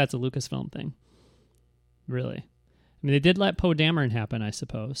 I think that's a Lucasfilm thing. Really. I mean, they did let Poe Dameron happen, I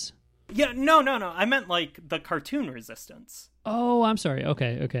suppose. Yeah, no. I meant, like, the cartoon Resistance. Oh, I'm sorry.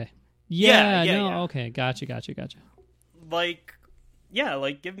 Okay. Yeah. Okay. Gotcha. Like, yeah,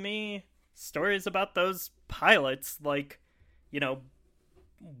 like, give me stories about those pilots, like, you know,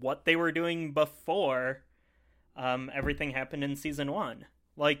 what they were doing before everything happened in season 1.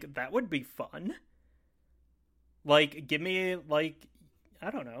 Like, that would be fun. Like, give me, like, I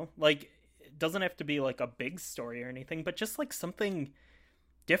don't know, like, it doesn't have to be, like, a big story or anything, but just, like, something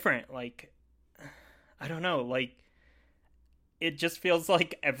different. Like, I don't know, like, it just feels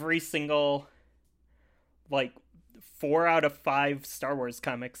like every single, like, 4 out of 5 Star Wars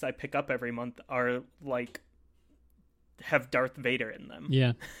comics I pick up every month are, like, have Darth Vader in them.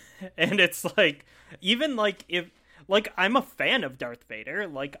 Yeah. And it's like, even, like, if, like, I'm a fan of Darth Vader,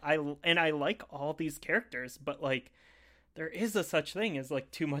 like, I like all these characters, but, like, there is a such thing as,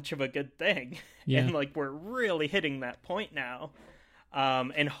 like, too much of a good thing. Yeah. And, like, we're really hitting that point now.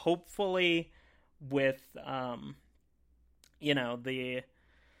 And hopefully with, you know, the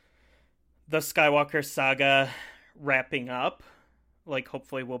Skywalker saga wrapping up, like,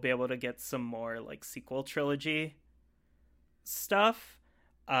 hopefully we'll be able to get some more, like, sequel trilogy stuff.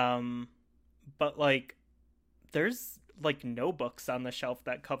 But like there's like no books on the shelf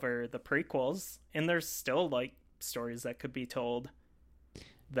that cover the prequels, and there's still like stories that could be told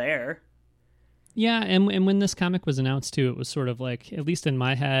there. Yeah, and when this comic was announced too, it was sort of like, at least in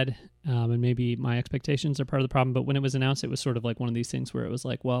my head, and maybe my expectations are part of the problem, but when it was announced, it was sort of like one of these things where it was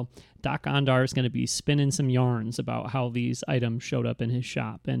like, well, Doc Ondar is going to be spinning some yarns about how these items showed up in his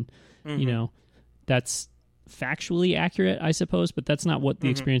shop, and you know, that's factually accurate, I suppose, but that's not what the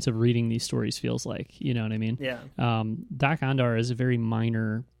experience of reading these stories feels like. You know what I mean? Yeah. Doc Ondar is a very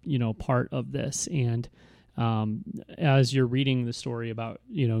minor, part of this, and as you're reading the story about,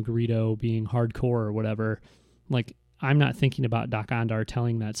 Greedo being hardcore or whatever, like, I'm not thinking about Doc Ondar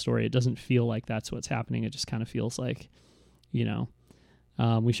telling that story. It doesn't feel like that's what's happening. It just kind of feels like,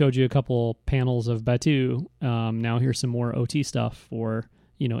 we showed you a couple panels of Batu. Now here's some more OT stuff for,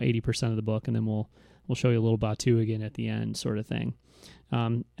 80% of the book, and then we'll show you a little Batu again at the end, sort of thing.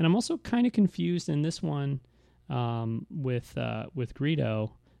 And I'm also kind of confused in this one with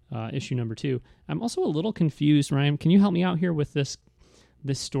Greedo. Issue number 2. I'm also a little confused, Ryan. Can you help me out here with this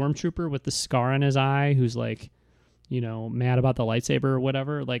stormtrooper with the scar on his eye who's like, mad about the lightsaber or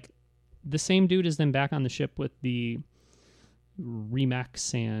whatever? Like, the same dude is then back on the ship with the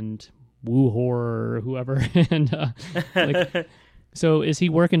Remex and Wuhor or whoever. And like, so is he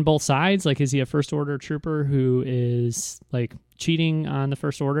working both sides? Like, is he a First Order trooper who is like cheating on the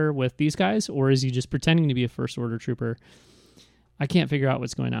First Order with these guys? Or is he just pretending to be a First Order trooper? I can't figure out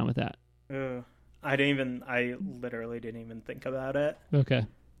what's going on with that. I literally didn't even think about it. Okay.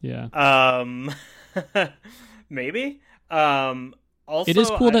 Yeah. Maybe. Also, it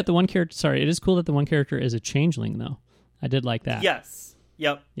is cool that the one character. Sorry, it is cool that the one character is a changeling, though. I did like that. Yes.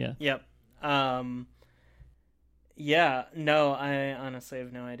 Yep. Yeah. Yep. Yeah. No, I honestly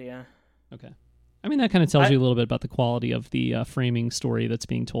have no idea. Okay. I mean, that kind of tells you a little bit about the quality of the framing story that's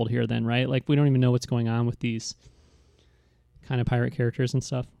being told here. Then, right? Like, we don't even know what's going on with these kind of pirate characters and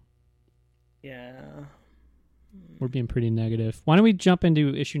stuff. Yeah. We're being pretty negative. Why don't we jump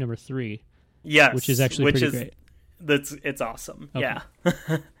into issue number 3? Yes. Which is actually pretty great. It's awesome. Okay.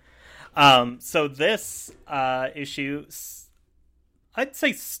 Yeah. So this issue, I'd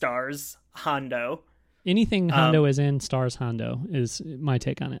say stars Hondo. Anything Hondo is in stars Hondo is my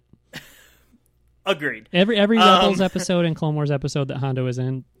take on it. Agreed. Every Rebels episode and Clone Wars episode that Hondo is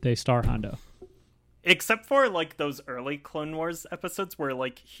in, they star Hondo. Except for like those early Clone Wars episodes where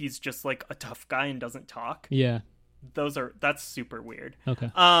like he's just like a tough guy and doesn't talk. Yeah. That's super weird. Okay.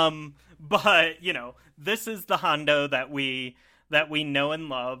 But this is the Hondo that we know and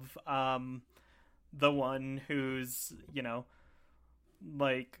love. The one who's,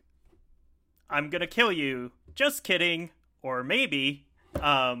 like, I'm gonna kill you. Just kidding. Or maybe,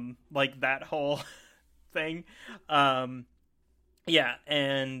 like that whole thing. Yeah.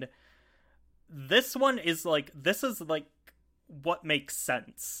 And this one is like, this is like what makes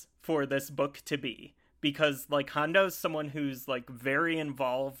sense for this book to be, because like Hondo's someone who's like very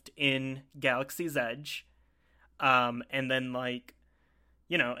involved in Galaxy's Edge. And then like,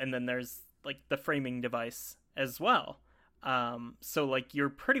 and then there's like the framing device as well. So like you're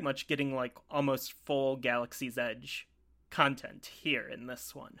pretty much getting like almost full Galaxy's Edge content here in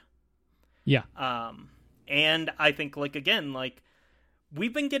this one. Yeah. And I think like, again, like,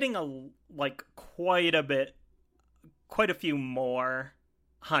 we've been getting quite a few more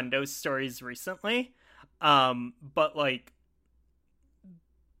Hondo stories recently. But like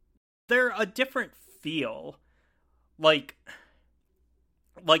they're a different feel. Like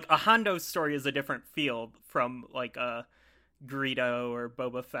a Hondo story is a different feel from like a Greedo or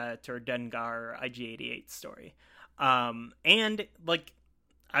Boba Fett or Dengar or IG-88 story. And like,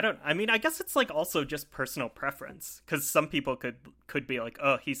 I guess it's like also just personal preference, because some people could be like,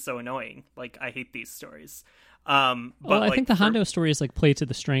 oh, he's so annoying, like I hate these stories. But I think the Hondo stories like play to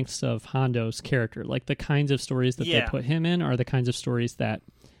the strengths of Hondo's character. Like the kinds of stories that they put him in are the kinds of stories that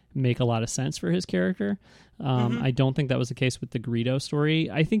make a lot of sense for his character. I don't think that was the case with the Greedo story.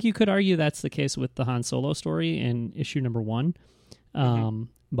 I think you could argue that's the case with the Han Solo story in issue number 1.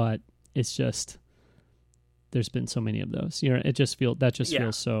 But it's just, there's been so many of those. It just feels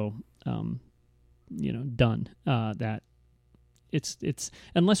so, done. That it's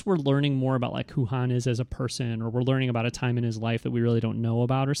unless we're learning more about like who Han is as a person, or we're learning about a time in his life that we really don't know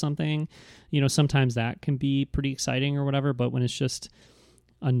about or something. Sometimes that can be pretty exciting or whatever. But when it's just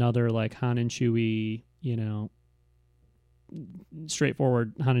another like Han and Chewie,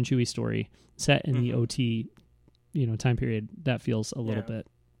 straightforward Han and Chewie story set in the OT, time period, that feels a little bit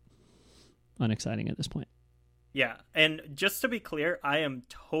unexciting at this point. Yeah, and just to be clear, I am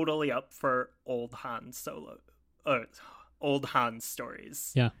totally up for old Han Solo. old Han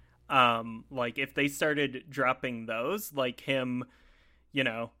stories. Yeah. Like if they started dropping those, like him, you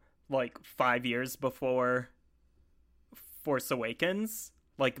know, like 5 years before Force Awakens,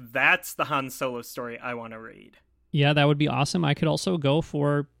 like that's the Han Solo story I want to read. Yeah, that would be awesome. I could also go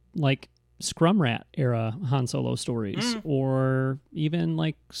for like Scrum Rat era Han Solo stories, or even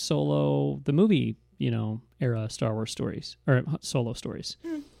like Solo the movie, era Star Wars stories or Solo stories.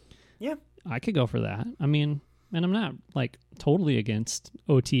 Yeah, I could go for that. I mean, and I'm not like totally against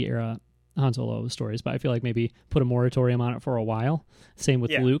OT era Han Solo stories, but I feel like maybe put a moratorium on it for a while. Same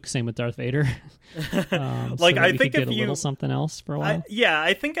with Luke, same with Darth Vader. Like so I we think could if get a little something else for a while.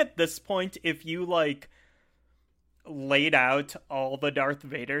 I think at this point, if you like laid out all the Darth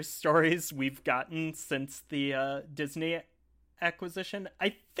Vader stories we've gotten since the Disney acquisition,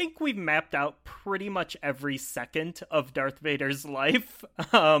 I think we've mapped out pretty much every second of Darth Vader's life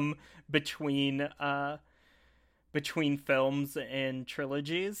between films and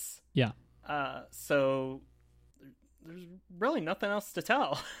trilogies. Yeah. So there's really nothing else to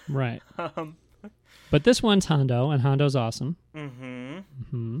tell. Right. But this one's Hondo, and Hondo's awesome.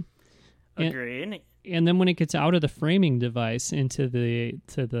 Agreed. And then when it gets out of the framing device into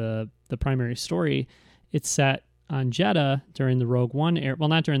the primary story, it's set on Jeddah during the Rogue One era. Well,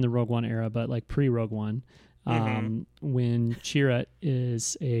 not during the Rogue One era, but like pre-Rogue One, when Chirrut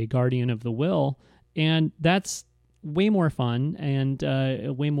is a guardian of the will, and that's way more fun and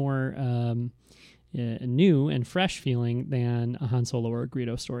way more new and fresh feeling than a Han Solo or a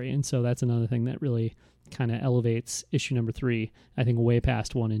Greedo story. And so that's another thing that really kind of elevates issue number 3, I think, way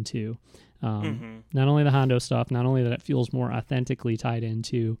past 1 and 2. Not only the Hondo stuff, not only that it feels more authentically tied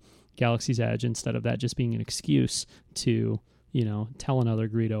into Galaxy's Edge instead of that just being an excuse to, tell another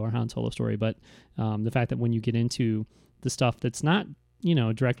Greedo or Han Solo story, but the fact that when you get into the stuff that's not,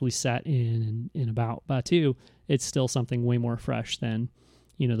 directly set in about Batuu, it's still something way more fresh than,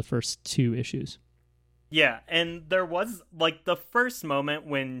 the first 2 issues. Yeah, and there was, like, the first moment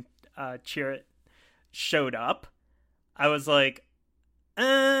when Chirrut showed up, I was like,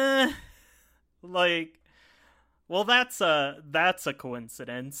 like, well, that's a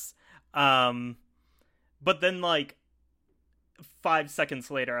coincidence. But then, like, 5 seconds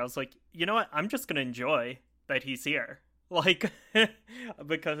later, I was like, you know what? I'm just gonna enjoy that he's here. Like,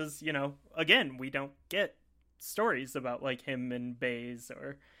 because, again, we don't get stories about, like, him and Baze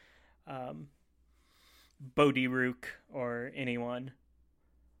or Bodhi Rook or anyone.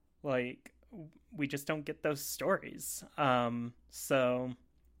 Like, we just don't get those stories. So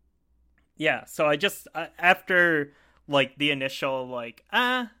yeah, so I just after like the initial like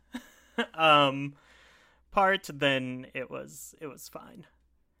part, then it was fine.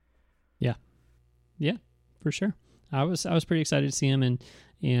 Yeah, for sure. I was pretty excited to see him, and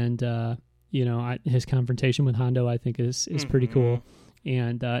his confrontation with Hondo I think is pretty cool.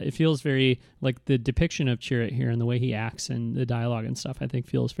 And it feels very like the depiction of Chirrut here and the way he acts and the dialogue and stuff, I think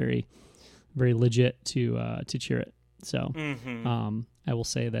feels very, very legit to Chirrut. So I will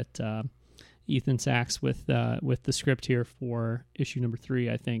say that Ethan Sachs with the script here for issue number 3,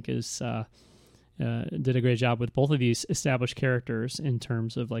 I think is did a great job with both of these established characters in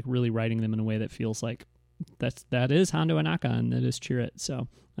terms of like really writing them in a way that feels like that is Hondo Ohnaka and that is Chirrut. So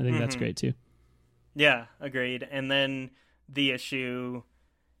I think that's great too. Yeah, agreed. And then the issue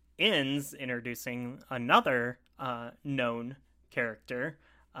ends introducing another known character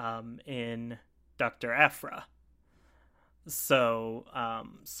in Dr. Aphra. So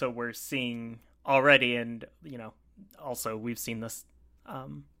we're seeing already, and also we've seen this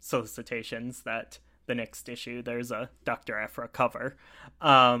solicitations that the next issue there's a Dr. Aphra cover.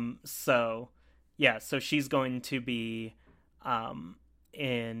 So she's going to be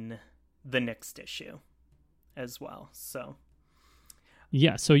in the next issue as well. So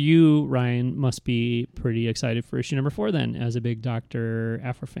yeah, so you, Ryan, must be pretty excited for issue number 4 then, as a big Dr.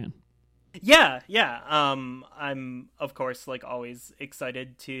 Aphra fan. Yeah. I'm of course like always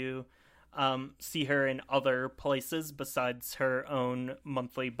excited to see her in other places besides her own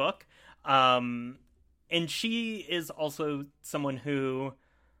monthly book. And she is also someone who,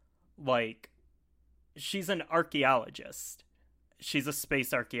 like, she's an archaeologist. She's a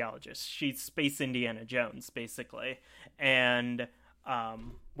space archaeologist. She's Space Indiana Jones, basically. And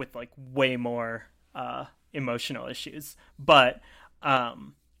with, like, way more emotional issues. But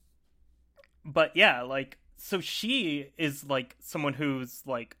yeah, like, so she is, like, someone who's,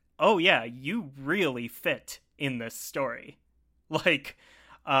 like, oh, yeah, you really fit in this story. Like,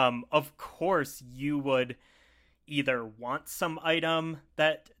 of course you would either want some item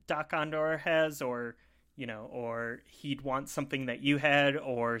that Doc Ondor has, or, or he'd want something that you had,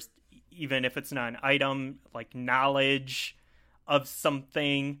 or even if it's not an item, like knowledge of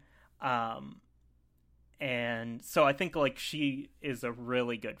something. And so I think like she is a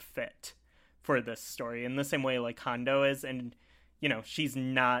really good fit for this story in the same way like Hondo is. And, you know, she's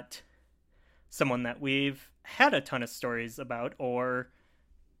not someone that we've had a ton of stories about or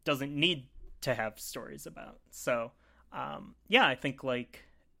doesn't need to have stories about. So, yeah, I think like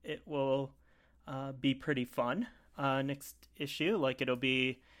it will be pretty fun next issue. Like it'll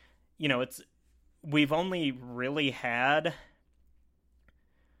be, you know, we've only really had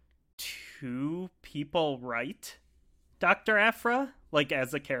 2 people write Dr. Aphra, like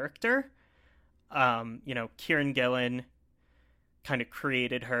as a character. You know, Kieran Gillen kind of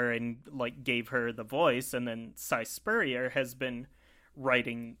created her and like gave her the voice, and then Cy Spurrier has been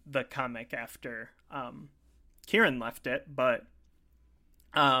writing the comic after Kieran left it. But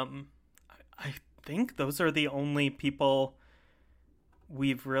I think those are the only people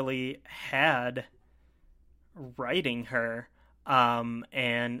we've really had writing her.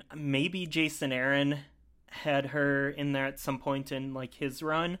 And maybe Jason Aaron had her in there at some point in like his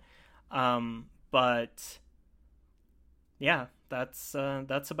run. But yeah, that's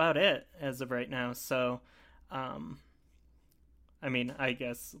about it as of right now. So, I mean, I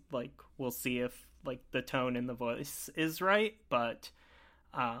guess like we'll see if like the tone and the voice is right, but,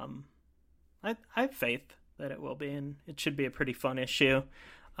 I have faith that it will be, and it should be a pretty fun issue.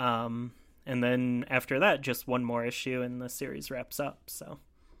 And then after that, just one more issue and the series wraps up. So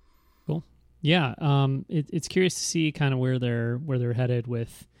cool. Yeah. It's curious to see kind of where they're headed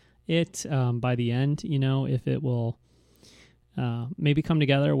with it by the end, you know, if it will maybe come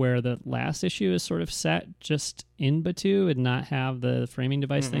together where the last issue is sort of set just in Batu and not have the framing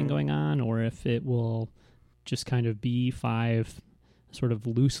device thing going on, or if it will just kind of be 5 sort of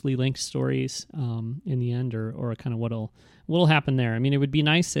loosely linked stories in the end, or kind of what'll happen there. I mean, it would be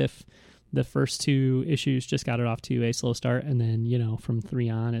nice if the first 2 issues just got it off to a slow start, and then, you know, from 3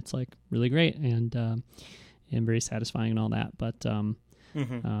 on, it's like really great and very satisfying and all that. But well,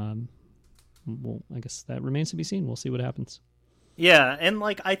 I guess that remains to be seen. We'll see what happens. Yeah, and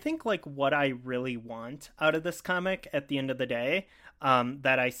like I think like what I really want out of this comic at the end of the day,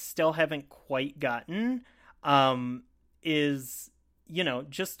 that I still haven't quite gotten, is, you know,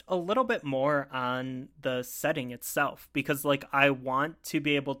 just a little bit more on the setting itself, because like I want to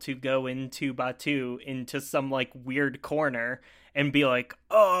be able to go into Batu into some like weird corner and be like,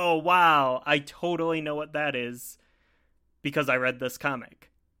 oh wow, I totally know what that is because I read this comic.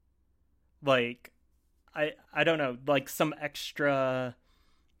 Like I don't know, like some extra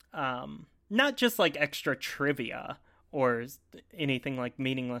not just like extra trivia or anything like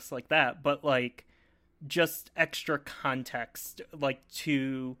meaningless like that, but like just extra context, like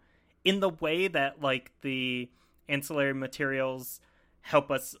to in the way that like the ancillary materials help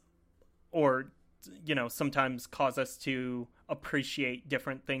us, or, you know, sometimes cause us to appreciate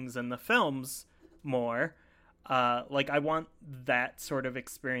different things in the films more. Like I want that sort of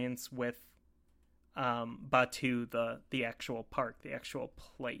experience with Batu, the actual park, the actual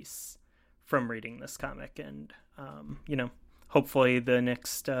place, from reading this comic. And you know, hopefully the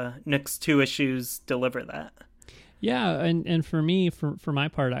next 2 issues deliver that. Yeah, and for me, for my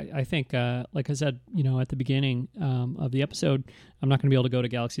part, I think, like I said, you know, at the beginning of the episode, I'm not going to be able to go to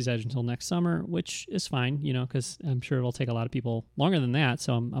Galaxy's Edge until next summer, which is fine, you know, because I'm sure it'll take a lot of people longer than that,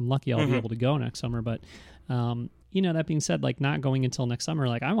 so I'm lucky I'll be able to go next summer. But, you know, that being said, like not going until next summer,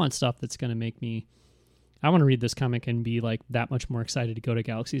 like I want stuff that's going to make me, I want to read this comic and be like that much more excited to go to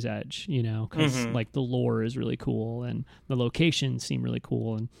Galaxy's Edge, you know, because like the lore is really cool and the locations seem really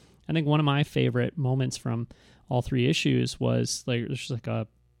cool. And I think one of my favorite moments from all 3 issues was like there's just like a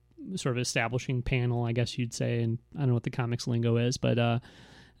sort of establishing panel, I guess you'd say, and I don't know what the comics lingo is, but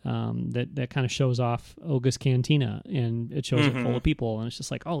that kind of shows off Olga's Cantina, and it shows it full of people, and it's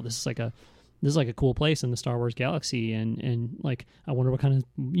just like, oh, this is like a cool place in the Star Wars galaxy, and like I wonder what kind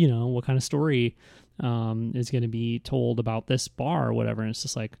of story is going to be told about this bar or whatever. And it's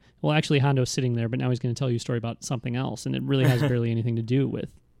just like, well, actually Hondo's sitting there, but now he's going to tell you a story about something else, and it really has barely anything to do with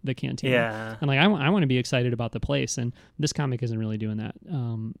the cantina. Yeah. And like I want to be excited about the place, and this comic isn't really doing that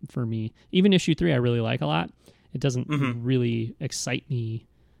for me. Even issue 3 I really like a lot. It doesn't really excite me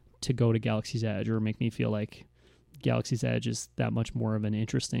to go to Galaxy's Edge or make me feel like Galaxy's Edge is that much more of an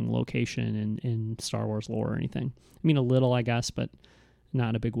interesting location in Star Wars lore or anything. I mean, a little, I guess, but not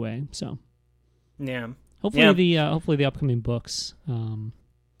in a big way. So yeah, hopefully the upcoming books,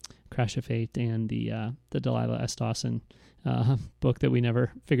 Crash of Fate and the Delilah S. Dawson book that we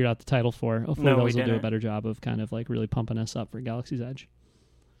never figured out the title for, hopefully those will do a better job of kind of like really pumping us up for Galaxy's Edge.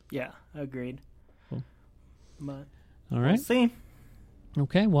 Yeah, agreed. Cool. But all right. we'll see.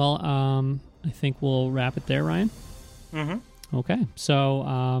 Okay, well, I think we'll wrap it there, Ryan. Mm-hmm. Okay,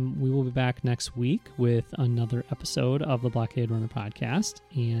 so we will be back next week with another episode of the Blockade Runner podcast.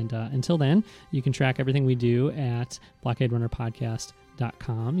 And until then, you can track everything we do at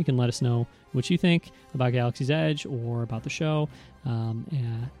blockaderunnerpodcast.com. You can let us know what you think about Galaxy's Edge or about the show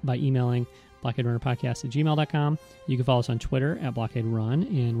by emailing blockaderunnerpodcast@gmail.com. You can follow us on Twitter at Blockade Run.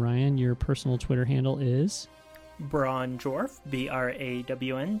 And Ryan, your personal Twitter handle is? Brawn Dwarf,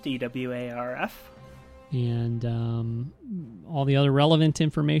 BRAWNDWARF. And all the other relevant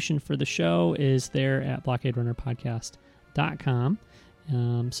information for the show is there at blockaderunnerpodcast.com.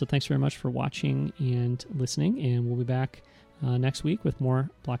 So thanks very much for watching and listening, and we'll be back next week with more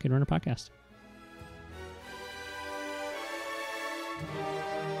Blockade Runner Podcast.